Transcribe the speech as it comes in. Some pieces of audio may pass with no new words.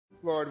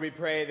Lord, we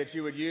pray that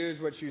you would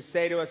use what you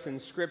say to us in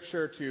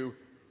Scripture to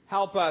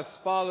help us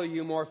follow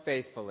you more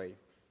faithfully.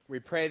 We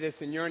pray this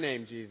in your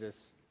name, Jesus.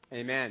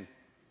 Amen.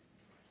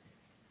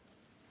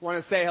 I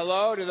want to say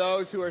hello to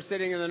those who are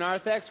sitting in the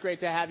narthex.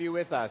 Great to have you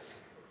with us.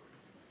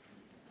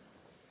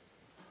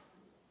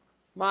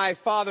 My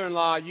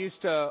father-in-law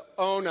used to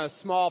own a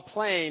small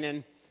plane,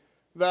 and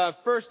the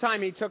first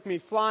time he took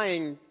me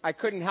flying, I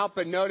couldn't help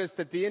but notice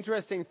that the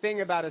interesting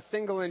thing about a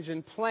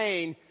single-engine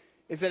plane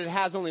is that it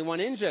has only one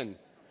engine.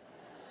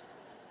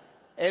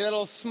 A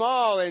little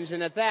small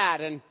engine at that.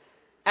 And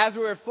as we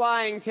were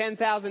flying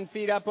 10,000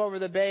 feet up over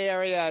the Bay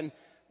Area, and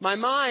my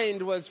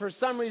mind was for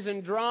some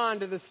reason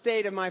drawn to the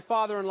state of my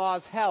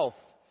father-in-law's health.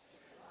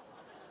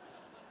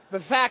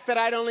 The fact that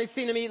I'd only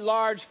seen him eat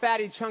large,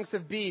 fatty chunks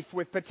of beef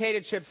with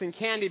potato chips and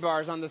candy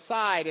bars on the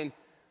side, and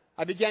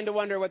I began to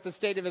wonder what the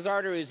state of his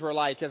arteries were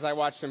like as I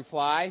watched him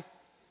fly.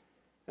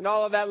 And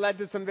all of that led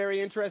to some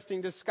very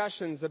interesting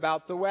discussions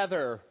about the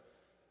weather,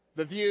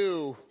 the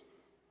view,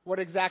 what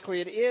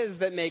exactly it is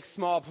that makes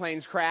small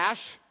planes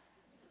crash,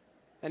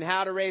 and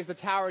how to raise the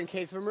tower in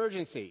case of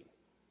emergency.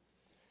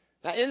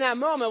 Now, in that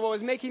moment, what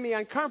was making me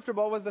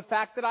uncomfortable was the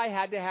fact that I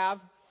had to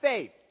have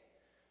faith.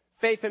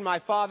 Faith in my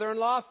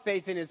father-in-law,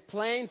 faith in his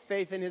plane,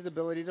 faith in his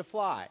ability to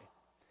fly.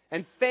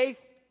 And faith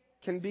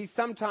can be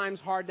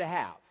sometimes hard to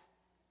have.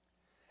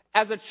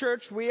 As a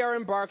church, we are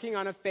embarking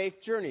on a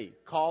faith journey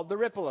called the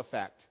Ripple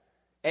Effect,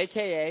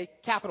 aka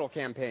Capital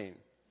Campaign.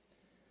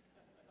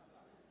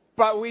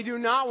 But we do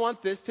not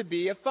want this to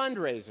be a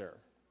fundraiser.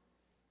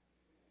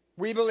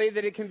 We believe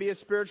that it can be a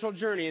spiritual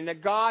journey and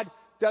that God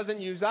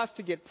doesn't use us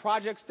to get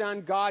projects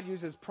done. God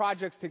uses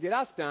projects to get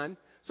us done.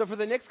 So for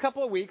the next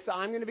couple of weeks,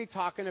 I'm going to be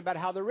talking about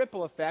how the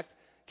ripple effect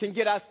can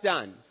get us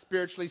done,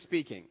 spiritually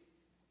speaking.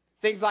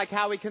 Things like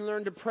how we can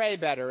learn to pray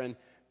better and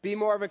be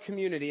more of a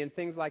community and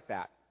things like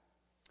that.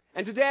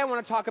 And today I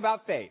want to talk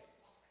about faith.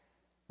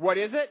 What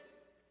is it?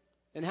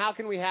 And how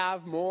can we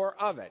have more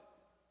of it?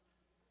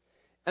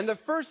 And the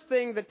first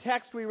thing the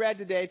text we read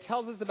today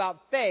tells us about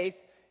faith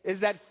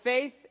is that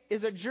faith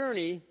is a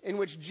journey in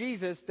which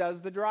Jesus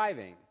does the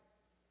driving.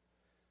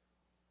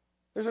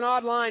 There's an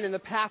odd line in the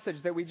passage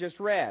that we just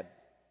read,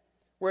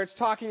 where it's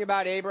talking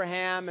about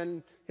Abraham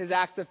and his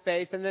acts of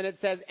faith, and then it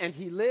says, and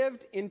he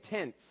lived in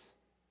tents.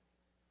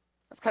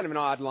 That's kind of an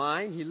odd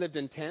line. He lived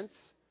in tents.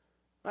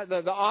 Right?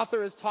 The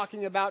author is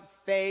talking about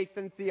faith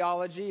and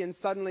theology, and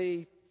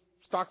suddenly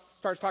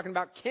starts talking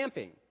about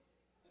camping.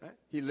 Right?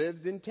 He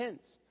lives in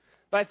tents.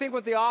 But I think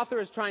what the author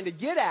is trying to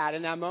get at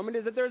in that moment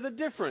is that there's a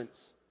difference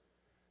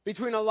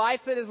between a life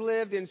that is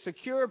lived in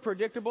secure,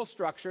 predictable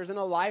structures and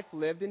a life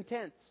lived in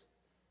tents.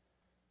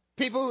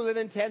 People who live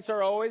in tents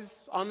are always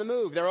on the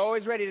move. They're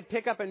always ready to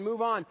pick up and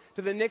move on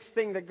to the next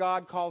thing that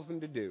God calls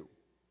them to do.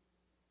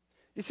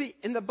 You see,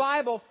 in the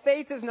Bible,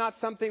 faith is not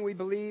something we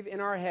believe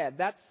in our head.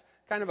 That's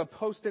kind of a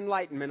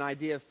post-Enlightenment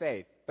idea of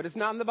faith. But it's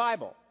not in the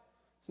Bible.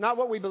 It's not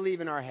what we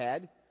believe in our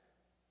head.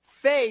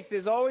 Faith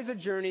is always a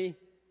journey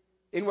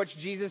in which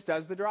Jesus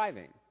does the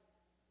driving.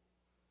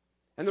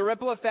 And the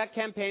Ripple Effect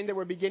campaign that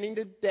we're beginning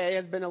today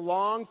has been a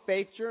long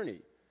faith journey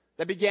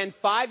that began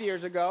 5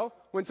 years ago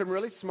when some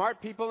really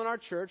smart people in our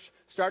church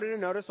started to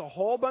notice a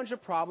whole bunch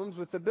of problems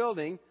with the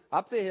building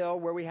up the hill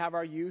where we have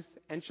our youth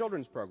and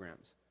children's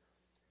programs.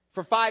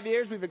 For 5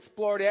 years, we've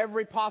explored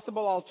every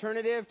possible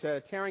alternative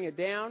to tearing it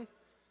down.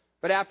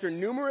 But after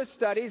numerous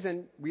studies,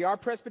 and we are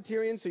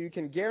Presbyterian, so you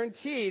can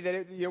guarantee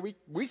that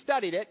we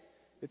studied it.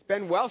 It's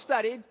been well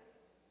studied.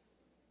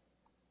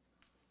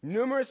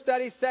 Numerous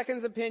studies,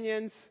 second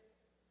opinions.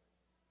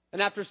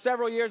 And after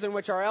several years in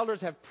which our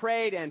elders have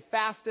prayed and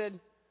fasted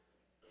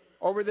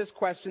over this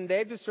question,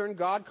 they've discerned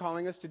God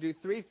calling us to do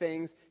three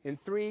things in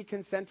three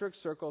concentric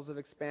circles of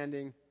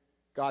expanding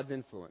God's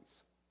influence.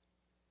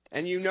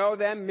 And you know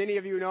them, many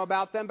of you know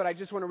about them, but I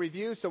just want to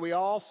review so we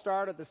all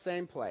start at the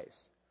same place.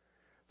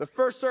 The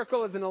first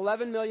circle is an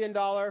 $11 million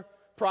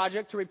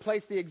project to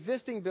replace the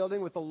existing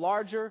building with a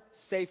larger,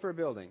 safer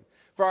building.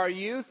 For our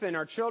youth and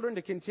our children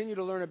to continue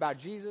to learn about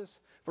Jesus,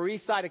 for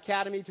Eastside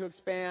Academy to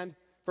expand,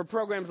 for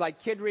programs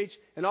like KidReach,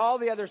 and all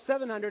the other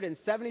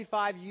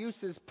 775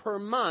 uses per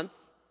month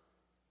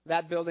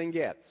that building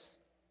gets.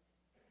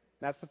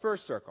 That's the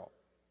first circle.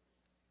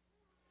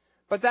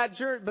 But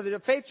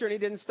the faith journey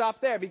didn't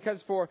stop there,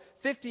 because for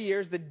 50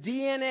 years, the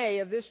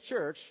DNA of this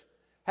church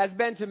has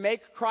been to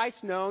make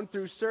Christ known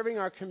through serving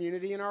our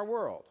community and our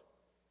world.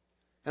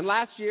 And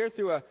last year,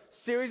 through a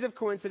series of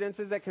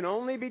coincidences that can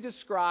only be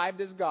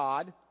described as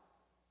God,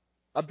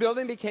 a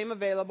building became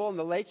available in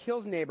the Lake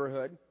Hills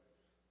neighborhood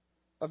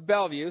of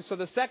Bellevue. So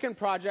the second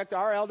project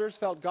our elders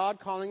felt God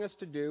calling us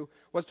to do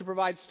was to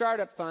provide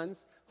startup funds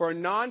for a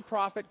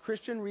nonprofit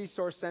Christian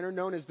resource center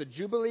known as the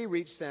Jubilee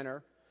Reach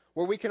Center,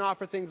 where we can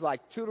offer things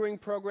like tutoring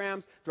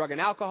programs, drug and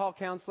alcohol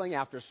counseling,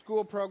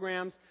 after-school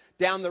programs.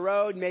 Down the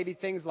road, maybe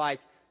things like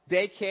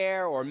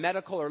daycare or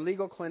medical or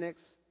legal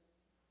clinics,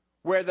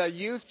 where the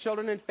youth,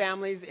 children, and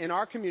families in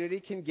our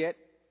community can get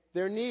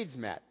their needs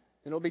met.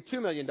 And it'll be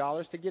 $2 million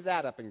to get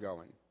that up and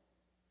going.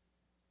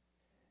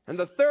 And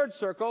the third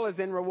circle is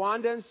in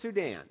Rwanda and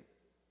Sudan,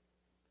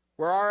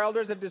 where our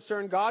elders have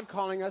discerned God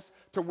calling us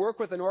to work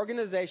with an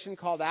organization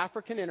called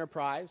African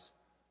Enterprise.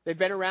 They've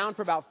been around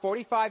for about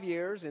 45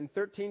 years in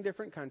 13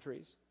 different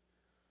countries.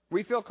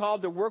 We feel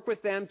called to work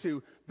with them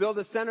to build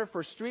a center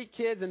for street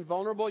kids and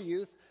vulnerable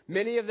youth,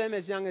 many of them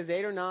as young as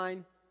 8 or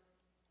 9,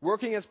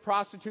 working as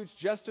prostitutes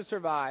just to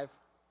survive.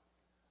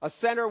 A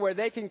center where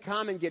they can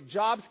come and get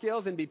job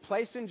skills and be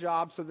placed in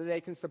jobs so that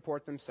they can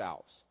support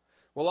themselves.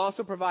 We'll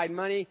also provide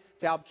money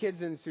to help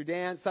kids in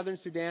Sudan, southern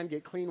Sudan,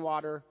 get clean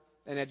water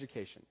and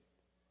education.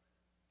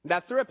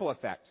 That's the ripple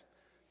effect.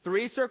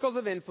 3 circles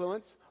of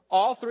influence,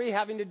 all 3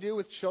 having to do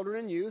with children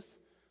and youth.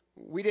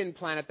 We didn't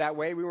plan it that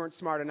way. We weren't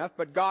smart enough,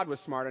 but God was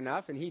smart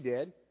enough, and He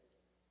did.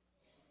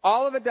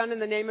 All of it done in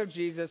the name of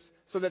Jesus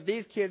so that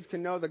these kids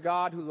can know the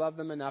God who loved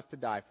them enough to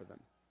die for them.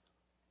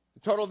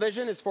 The total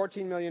vision is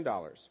 $14 million.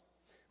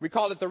 We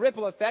called it the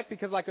ripple effect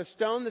because like a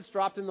stone that's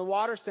dropped in the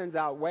water sends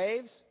out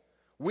waves,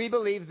 we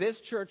believe this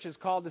church is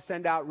called to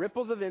send out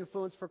ripples of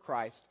influence for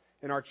Christ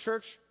in our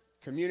church,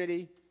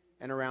 community,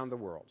 and around the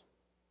world.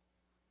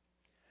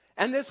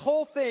 And this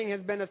whole thing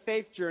has been a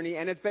faith journey,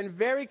 and it's been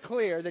very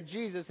clear that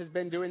Jesus has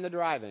been doing the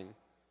driving.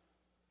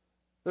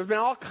 There's been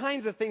all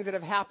kinds of things that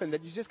have happened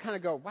that you just kind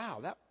of go,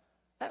 wow, that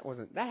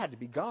had to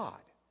be God.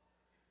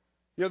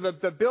 You know,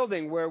 the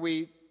building where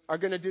we are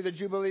going to do the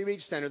Jubilee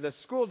Reach Center, the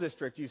school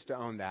district used to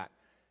own that.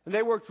 And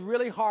they worked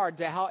really hard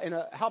to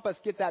help us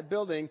get that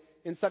building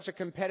in such a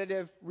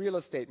competitive real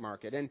estate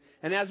market. And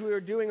as we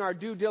were doing our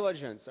due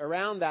diligence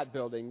around that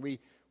building, we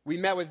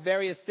met with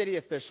various city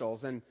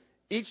officials, and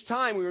each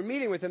time we were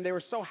meeting with them, they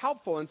were so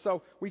helpful, and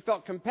so we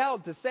felt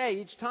compelled to say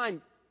each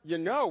time, you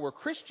know we're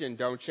Christian,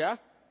 don't you?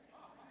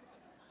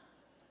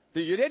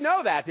 You didn't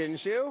know that,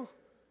 didn't you?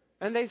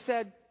 And they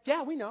said,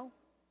 yeah, we know.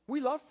 We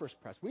love First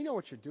Pres. We know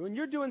what you're doing.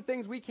 You're doing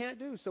things we can't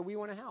do, so we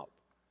want to help.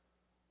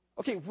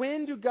 Okay,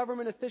 when do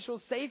government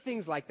officials say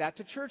things like that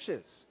to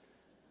churches?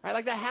 Right?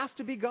 Like that has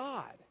to be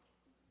God.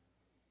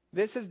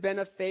 This has been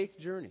a faith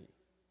journey.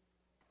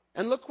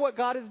 And look what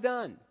God has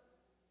done.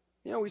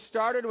 You know, we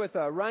started with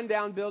a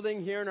rundown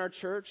building here in our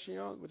church, you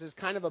know, which is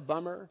kind of a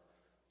bummer.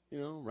 You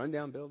know,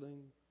 rundown building,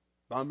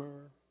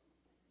 bummer,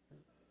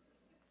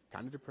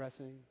 kind of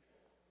depressing.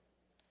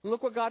 And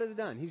look what God has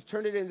done. He's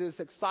turned it into this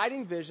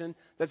exciting vision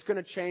that's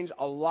going to change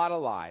a lot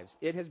of lives.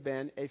 It has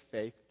been a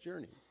faith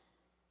journey.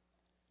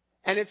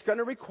 And it's going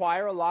to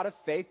require a lot of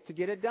faith to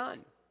get it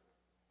done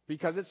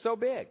because it's so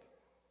big.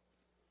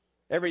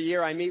 Every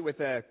year I meet with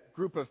a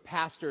group of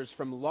pastors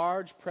from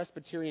large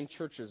Presbyterian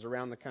churches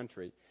around the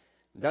country.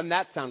 Doesn't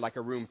that sound like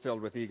a room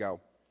filled with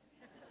ego?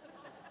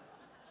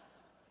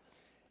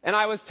 And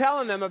I was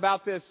telling them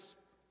about this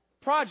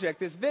project,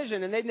 this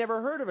vision, and they'd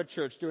never heard of a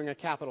church doing a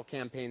capital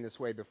campaign this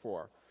way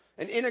before.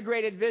 An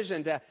integrated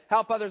vision to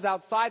help others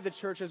outside the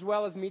church as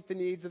well as meet the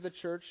needs of the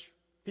church,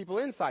 people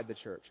inside the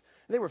church.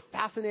 And they were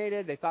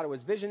fascinated. They thought it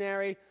was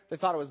visionary. They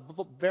thought it was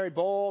very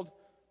bold.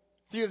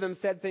 A few of them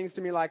said things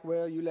to me like,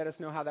 well, you let us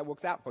know how that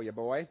works out for you,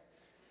 boy.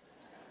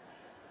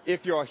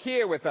 If you're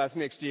here with us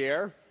next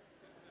year.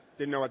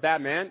 Didn't know what that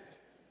meant.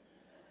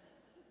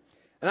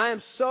 And I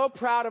am so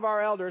proud of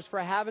our elders for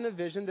having a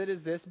vision that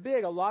is this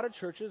big. A lot of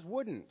churches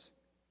wouldn't.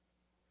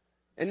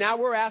 And now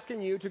we're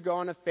asking you to go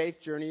on a faith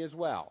journey as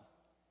well.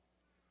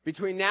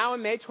 Between now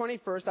and May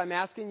 21st, I'm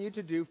asking you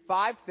to do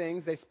 5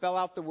 things. They spell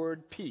out the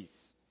word peace.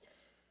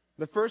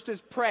 The first is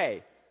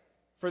pray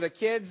for the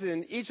kids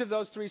in each of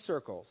those 3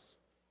 circles.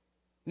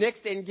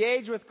 Next,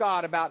 engage with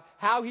God about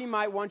how He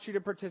might want you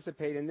to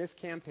participate in this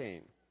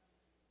campaign.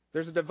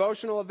 There's a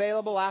devotional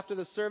available after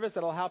the service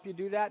that will help you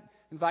do that.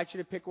 Invite you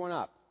to pick one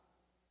up.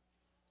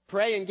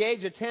 Pray,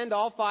 engage, attend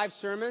all 5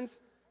 sermons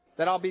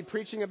that I'll be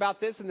preaching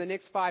about this in the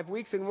next 5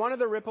 weeks. And one of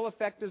the Ripple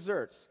Effect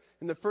desserts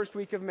in the first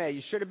week of May.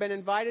 You should have been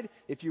invited.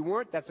 If you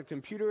weren't, that's a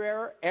computer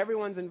error.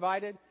 Everyone's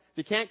invited. If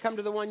you can't come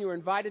to the one you were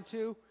invited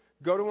to,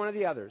 go to one of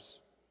the others.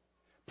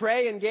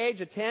 Pray,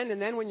 engage, attend,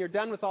 and then when you're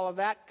done with all of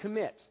that,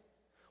 commit.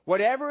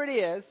 Whatever it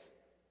is,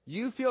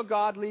 you feel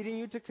God leading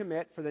you to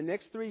commit for the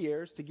next 3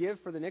 years, to give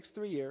for the next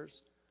 3 years,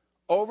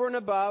 over and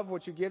above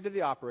what you give to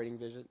the operating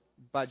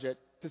budget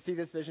to see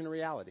this vision a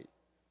reality.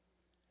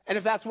 And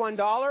if that's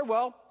 $1,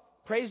 well,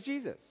 praise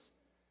Jesus.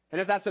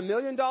 And if that's $1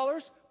 million,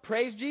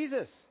 praise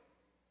Jesus.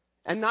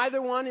 And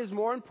neither one is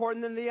more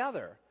important than the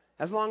other,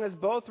 as long as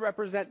both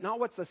represent not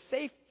what's a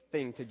safe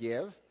thing to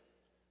give,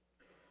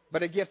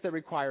 but a gift that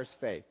requires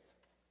faith.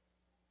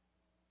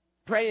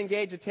 Pray,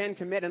 engage, attend,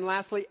 commit, and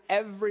lastly,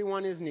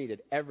 everyone is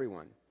needed.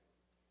 Everyone.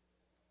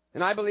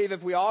 And I believe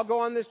if we all go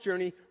on this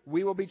journey,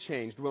 we will be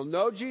changed. We'll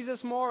know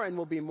Jesus more and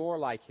we'll be more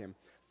like Him.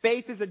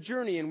 Faith is a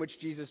journey in which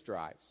Jesus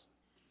drives.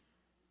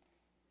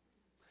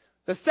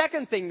 The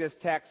second thing this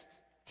text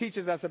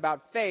teaches us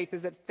about faith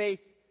is that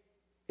faith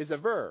is a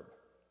verb.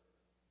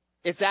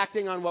 It's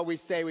acting on what we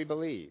say we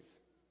believe.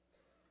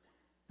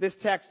 This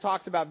text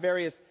talks about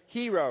various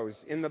heroes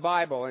in the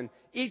Bible, and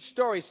each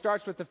story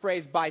starts with the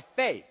phrase by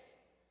faith.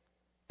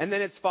 And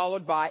then it's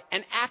followed by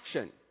an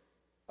action,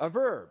 a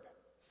verb.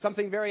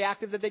 Something very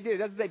active that they did. It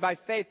doesn't say by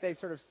faith they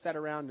sort of sat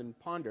around and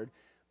pondered.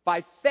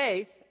 By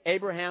faith,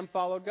 Abraham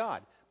followed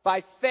God.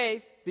 By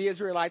faith, the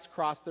Israelites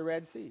crossed the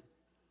Red Sea.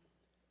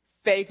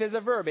 Faith is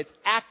a verb. It's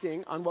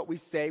acting on what we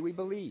say we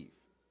believe.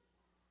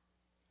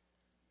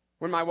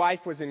 When my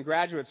wife was in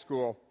graduate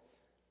school,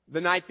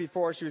 the night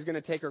before she was going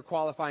to take her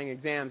qualifying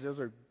exams, those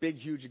are big,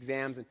 huge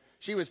exams, and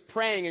she was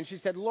praying and she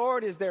said,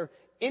 Lord, is there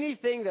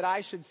anything that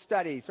I should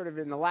study sort of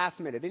in the last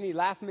minute, any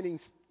last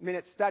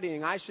minute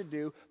studying I should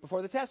do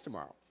before the test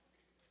tomorrow?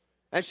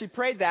 And she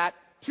prayed that,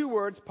 2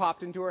 words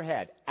popped into her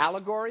head,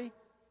 allegory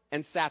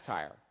and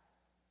satire.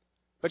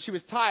 But she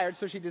was tired,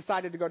 so she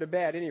decided to go to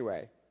bed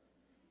anyway.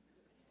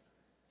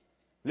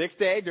 Next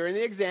day, during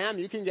the exam,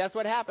 you can guess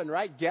what happened,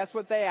 right? Guess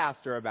what they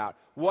asked her about.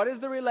 What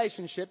is the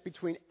relationship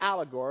between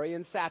allegory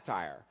and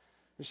satire?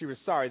 And she was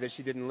sorry that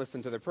she didn't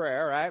listen to the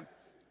prayer, right?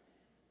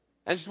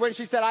 And when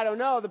she said, I don't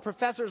know, the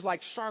professors,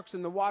 like sharks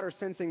in the water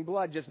sensing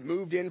blood, just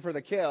moved in for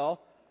the kill.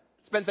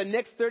 Spent the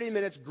next 30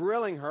 minutes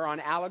grilling her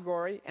on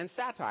allegory and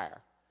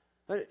satire.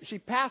 She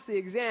passed the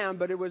exam,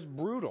 but it was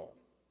brutal.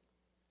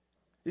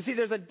 You see,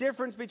 there's a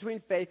difference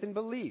between faith and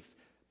belief.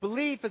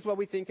 Belief is what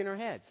we think in our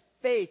heads.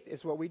 Faith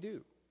is what we do.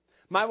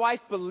 My wife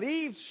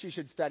believed she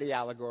should study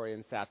allegory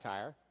and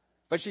satire,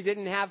 but she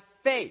didn't have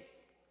faith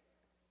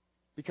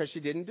because she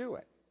didn't do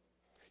it.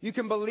 You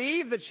can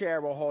believe the chair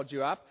will hold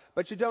you up,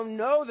 but you don't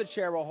know the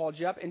chair will hold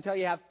you up until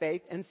you have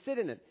faith and sit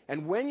in it.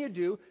 And when you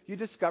do, you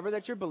discover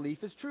that your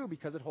belief is true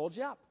because it holds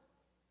you up.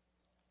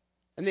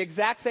 And the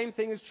exact same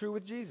thing is true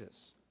with Jesus.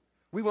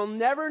 We will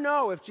never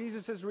know if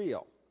Jesus is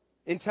real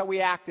until we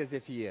act as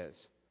if he is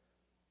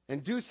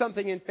and do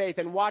something in faith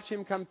and watch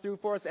him come through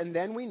for us, and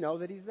then we know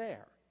that he's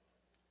there.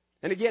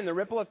 And again, the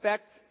ripple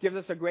effect gives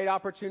us a great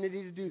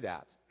opportunity to do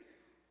that.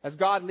 As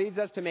God leads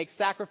us to make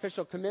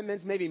sacrificial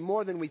commitments, maybe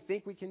more than we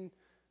think we can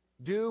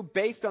do,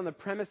 based on the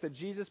premise that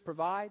Jesus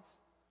provides.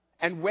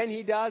 And when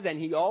he does, and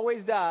he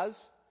always does,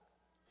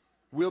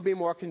 we'll be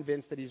more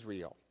convinced that he's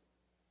real.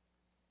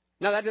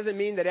 Now, that doesn't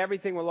mean that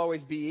everything will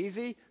always be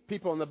easy.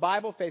 People in the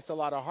Bible faced a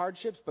lot of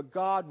hardships, but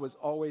God was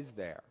always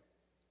there.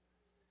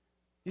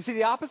 You see,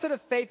 the opposite of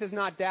faith is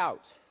not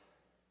doubt.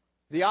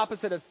 The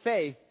opposite of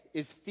faith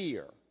is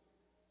fear.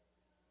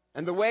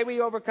 And the way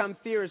we overcome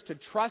fear is to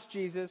trust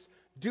Jesus,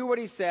 do what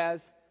he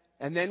says,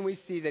 and then we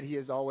see that he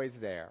is always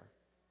there.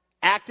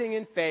 Acting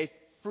in faith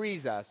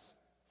frees us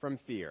from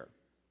fear.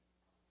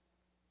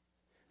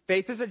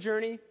 Faith is a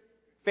journey.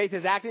 Faith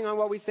is acting on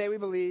what we say we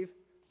believe.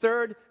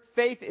 Third,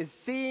 faith is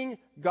seeing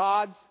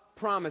God's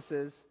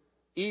promises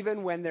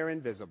even when they're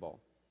invisible.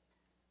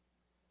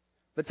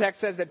 The text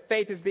says that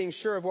faith is being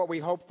sure of what we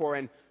hope for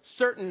and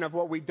certain of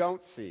what we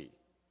don't see.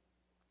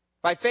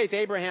 By faith,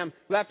 Abraham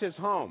left his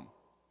home.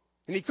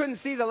 And he couldn't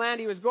see the land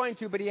he was going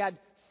to, but he had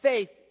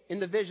faith in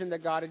the vision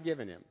that God had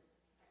given him.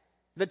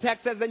 The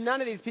text says that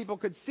none of these people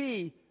could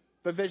see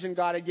the vision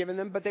God had given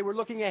them, but they were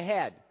looking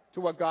ahead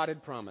to what God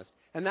had promised.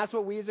 And that's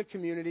what we as a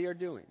community are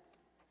doing.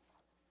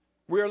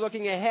 We are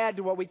looking ahead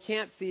to what we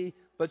can't see,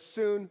 but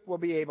soon we'll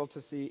be able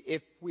to see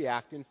if we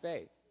act in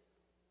faith.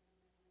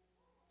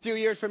 A few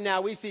years from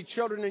now, we see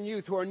children and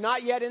youth who are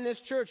not yet in this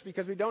church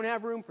because we don't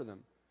have room for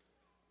them.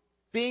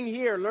 Being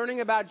here, learning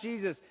about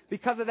Jesus,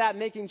 because of that,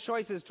 making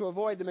choices to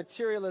avoid the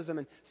materialism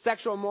and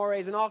sexual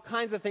mores and all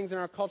kinds of things in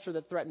our culture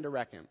that threaten to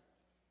wreck him.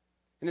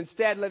 And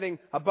instead living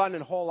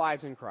abundant, whole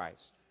lives in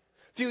Christ.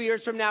 A few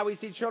years from now, we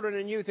see children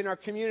and youth in our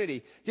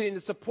community getting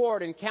the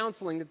support and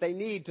counseling that they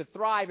need to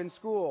thrive in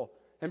school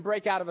and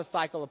break out of a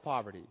cycle of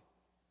poverty.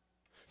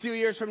 A few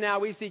years from now,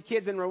 we see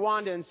kids in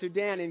Rwanda and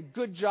Sudan in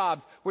good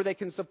jobs where they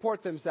can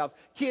support themselves.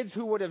 Kids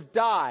who would have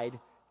died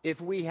if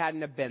we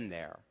hadn't have been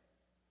there.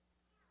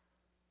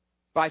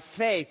 By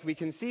faith, we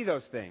can see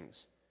those things.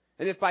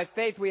 And if by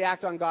faith we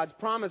act on God's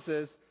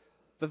promises,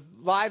 the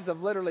lives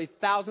of literally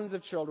thousands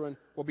of children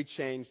will be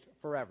changed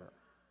forever.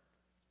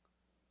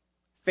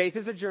 Faith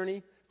is a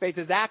journey. Faith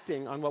is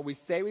acting on what we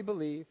say we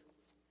believe.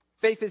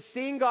 Faith is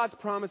seeing God's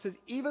promises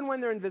even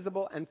when they're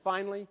invisible. And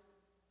finally,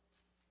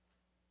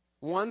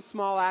 one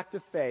small act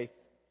of faith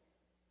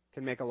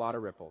can make a lot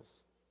of ripples.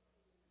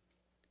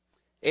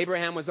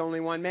 Abraham was only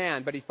one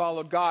man, but he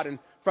followed God, and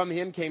from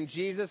him came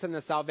Jesus and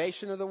the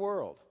salvation of the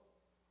world.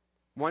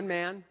 One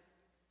man,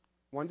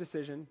 one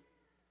decision,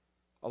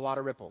 a lot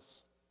of ripples.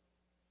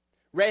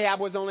 Rahab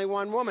was only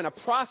one woman, a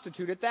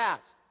prostitute at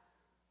that.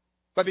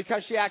 But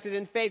because she acted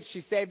in faith,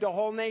 she saved a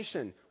whole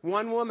nation.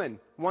 One woman,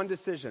 one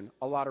decision,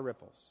 a lot of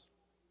ripples.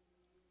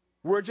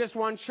 We're just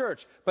one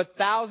church, but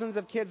thousands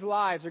of kids'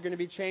 lives are going to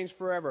be changed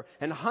forever.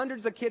 And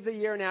hundreds of kids a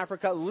year in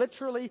Africa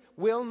literally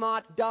will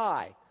not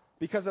die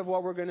because of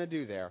what we're going to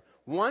do there.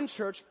 One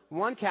church,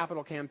 one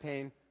capital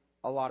campaign,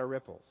 a lot of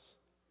ripples.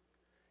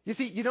 You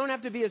see, you don't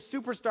have to be a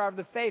superstar of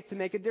the faith to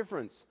make a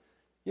difference.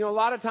 You know, a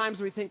lot of times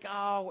we think,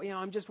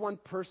 I'm just one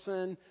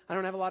person. I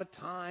don't have a lot of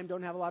time,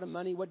 don't have a lot of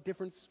money. What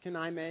difference can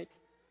I make?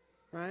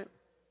 Right?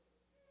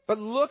 But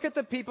look at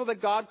the people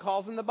that God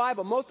calls in the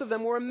Bible. Most of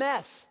them were a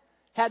mess.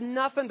 Had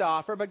nothing to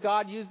offer, but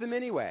God used them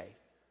anyway.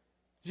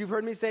 As you've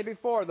heard me say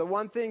before, the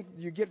one thing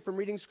you get from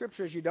reading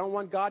Scripture is you don't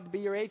want God to be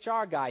your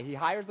HR guy. He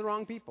hires the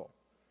wrong people.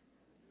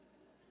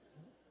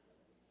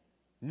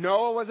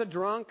 Noah was a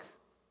drunk.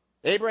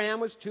 Abraham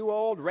was too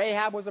old.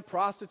 Rahab was a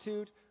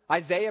prostitute.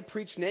 Isaiah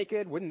preached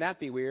naked. Wouldn't that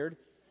be weird?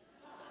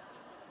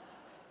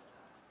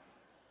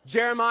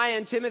 Jeremiah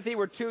and Timothy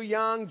were too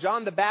young.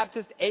 John the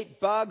Baptist ate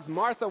bugs.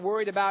 Martha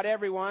worried about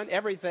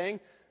everything.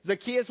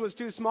 Zacchaeus was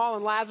too small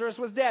and Lazarus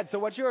was dead. So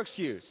what's your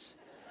excuse?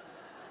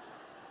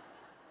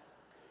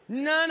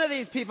 None of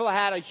these people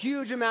had a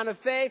huge amount of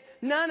faith.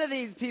 None of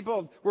these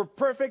people were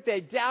perfect. They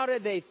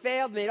doubted, they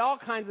failed, made all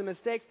kinds of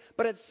mistakes.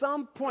 But at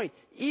some point,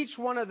 each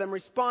one of them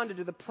responded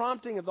to the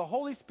prompting of the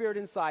Holy Spirit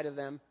inside of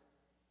them,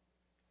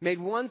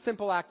 made one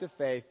simple act of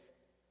faith,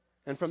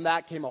 and from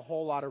that came a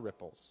whole lot of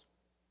ripples.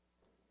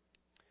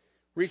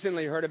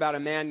 Recently heard about a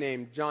man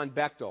named John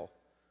Bechtel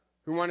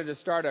who wanted to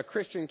start a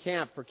Christian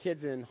camp for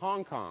kids in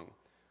Hong Kong.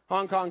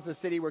 Hong Kong's a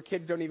city where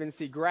kids don't even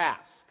see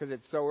grass because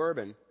it's so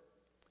urban.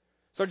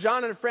 So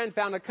John and a friend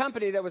found a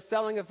company that was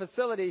selling a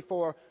facility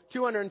for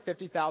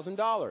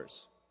 $250,000.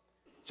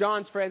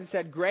 John's friend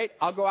said, "Great,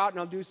 I'll go out and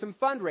I'll do some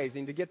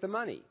fundraising to get the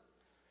money."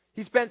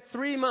 He spent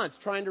 3 months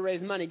trying to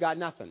raise money, got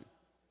nothing.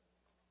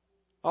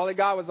 All he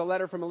got was a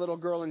letter from a little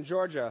girl in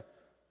Georgia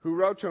who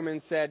wrote to him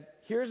and said,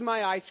 "Here's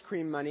my ice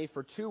cream money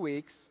for 2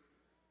 weeks.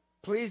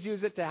 Please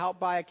use it to help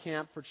buy a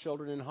camp for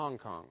children in Hong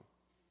Kong."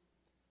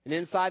 And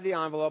inside the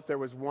envelope there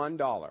was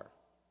 $1.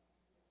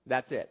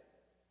 That's it.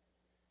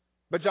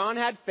 But John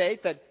had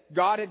faith that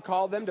God had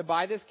called them to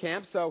buy this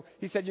camp, so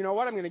he said, "You know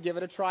what, I'm going to give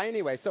it a try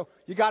anyway." So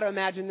you got to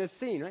imagine this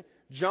scene, right?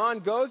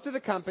 John goes to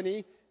the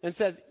company and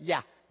says,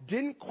 "Yeah,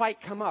 didn't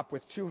quite come up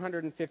with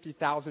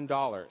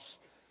 $250,000.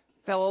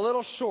 Fell a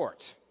little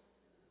short."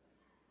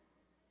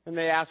 And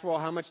they asked, "Well,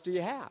 how much do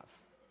you have?"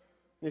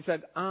 And he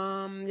said,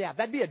 "Yeah,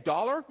 that'd be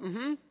 $1.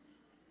 Mm-hmm."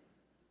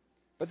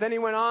 But then he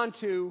went on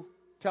to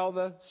tell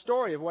the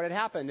story of what had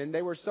happened, and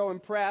they were so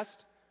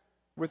impressed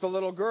with the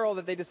little girl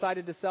that they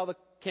decided to sell the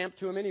camp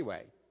to him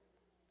anyway,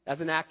 as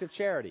an act of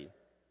charity.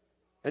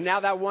 And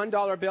now that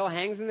 $1 bill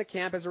hangs in the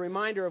camp as a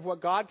reminder of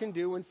what God can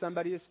do when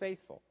somebody is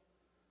faithful.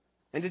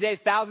 And today,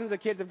 thousands of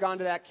kids have gone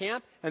to that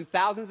camp, and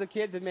thousands of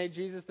kids have made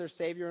Jesus their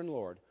Savior and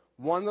Lord.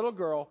 One little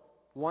girl,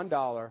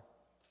 $1,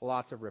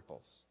 lots of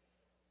ripples.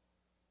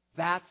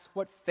 That's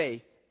what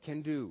faith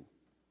can do.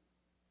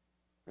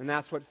 And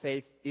that's what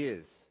faith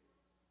is.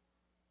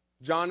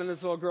 John and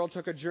this little girl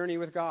took a journey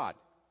with God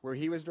where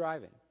he was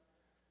driving.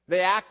 They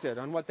acted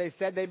on what they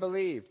said they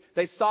believed.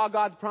 They saw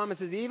God's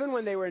promises even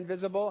when they were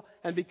invisible,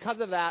 and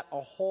because of that,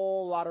 a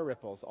whole lot of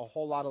ripples, a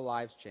whole lot of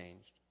lives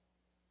changed.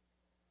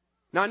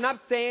 Now, I'm not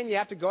saying you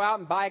have to go out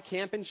and buy a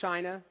camp in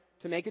China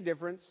to make a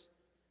difference.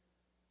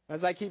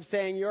 As I keep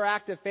saying, your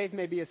act of faith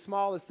may be as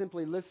small as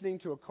simply listening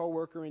to a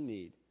coworker in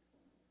need.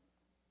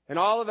 And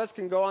all of us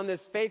can go on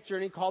this faith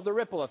journey called the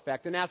ripple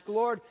effect and ask,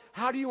 "Lord,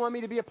 how do you want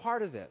me to be a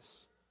part of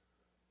this?"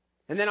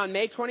 And then on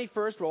May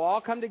 21st, we'll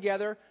all come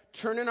together,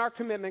 turn in our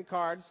commitment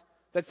cards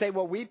that say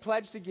what we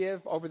pledge to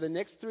give over the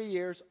next 3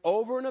 years,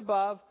 over and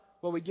above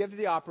what we give to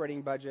the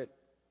operating budget,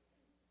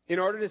 in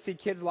order to see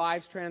kids'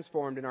 lives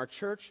transformed in our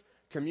church,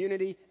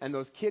 community, and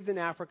those kids in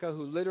Africa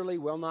who literally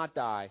will not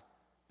die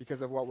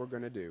because of what we're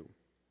going to do.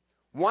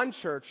 One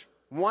church,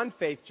 one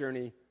faith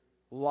journey,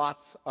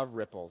 lots of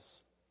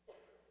ripples.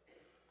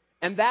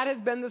 And that has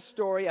been the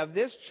story of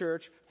this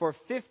church for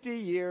 50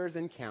 years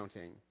and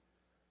counting.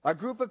 A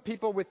group of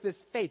people with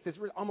this faith, this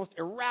almost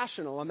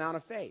irrational amount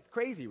of faith.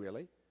 Crazy,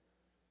 really.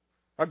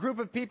 A group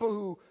of people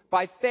who,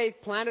 by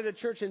faith, planted a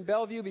church in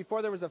Bellevue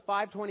before there was a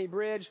 520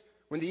 bridge,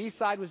 when the east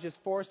side was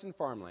just forest and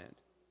farmland.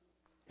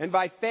 And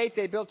by faith,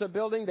 they built a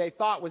building they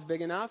thought was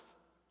big enough.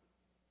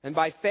 And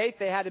by faith,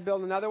 they had to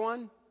build another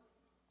one.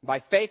 By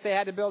faith, they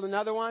had to build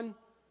another one.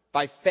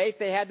 By faith,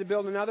 they had to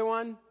build another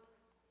one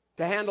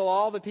to handle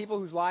all the people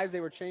whose lives they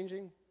were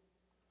changing.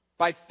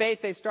 By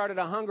faith, they started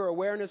a hunger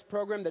awareness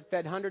program that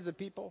fed hundreds of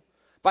people.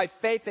 By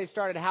faith, they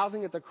started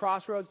housing at the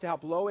crossroads to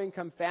help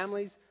low-income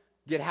families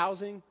get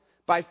housing.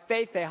 By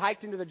faith, they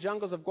hiked into the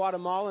jungles of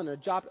Guatemala and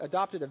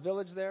adopted a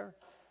village there.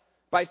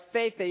 By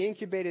faith, they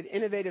incubated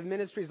innovative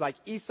ministries like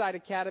Eastside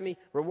Academy,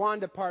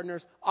 Rwanda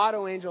Partners,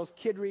 Auto Angels,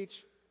 Kid Reach.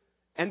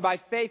 And by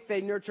faith, they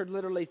nurtured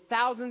literally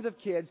thousands of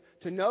kids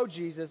to know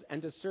Jesus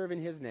and to serve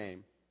in His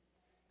name.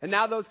 And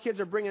now those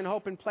kids are bringing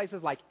hope in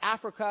places like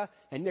Africa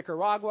and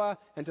Nicaragua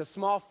and to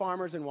small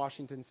farmers in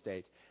Washington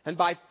State. And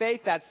by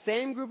faith, that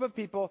same group of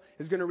people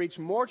is going to reach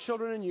more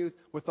children and youth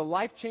with the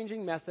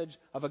life-changing message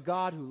of a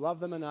God who loved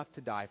them enough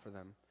to die for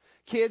them.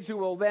 Kids who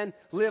will then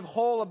live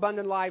whole,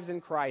 abundant lives in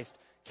Christ,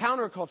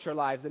 counterculture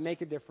lives that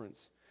make a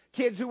difference.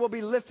 Kids who will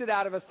be lifted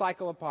out of a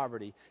cycle of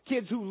poverty.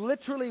 Kids who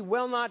literally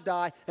will not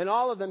die, and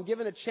all of them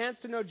given a chance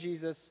to know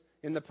Jesus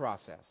in the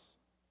process.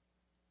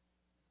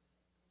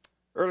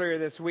 Earlier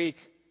this week,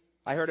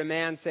 I heard a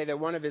man say that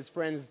one of his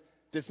friends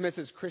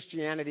dismisses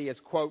Christianity as,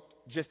 quote,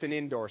 just an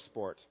indoor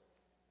sport.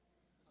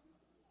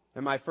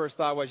 And my first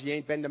thought was, you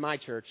ain't been to my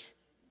church.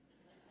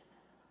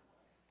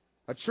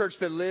 A church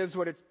that lives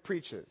what it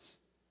preaches.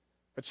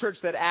 A church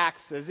that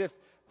acts as if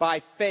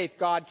by faith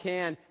God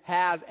can,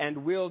 has,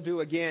 and will do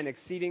again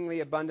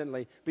exceedingly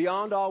abundantly,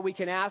 beyond all we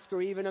can ask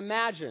or even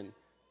imagine,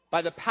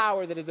 by the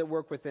power that is at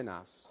work within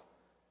us.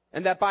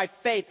 And that by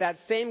faith, that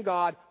same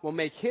God will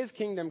make His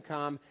kingdom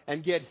come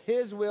and get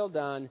His will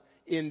done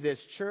in this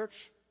church,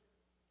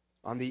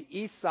 on the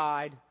east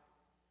side,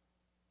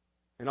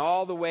 and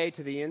all the way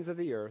to the ends of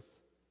the earth,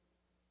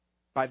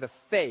 by the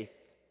faith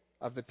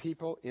of the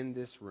people in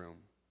this room.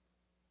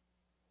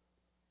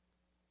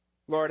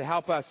 Lord,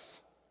 help us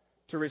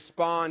to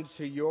respond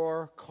to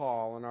your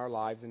call in our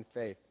lives in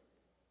faith.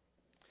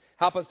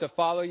 Help us to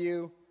follow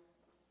you.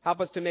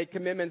 Help us to make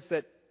commitments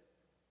that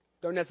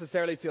don't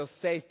necessarily feel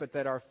safe, but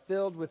that are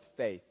filled with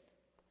faith.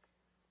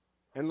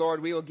 And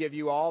Lord, we will give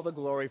you all the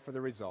glory for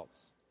the results.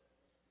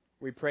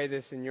 We pray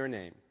this in your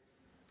name.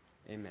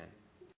 Amen.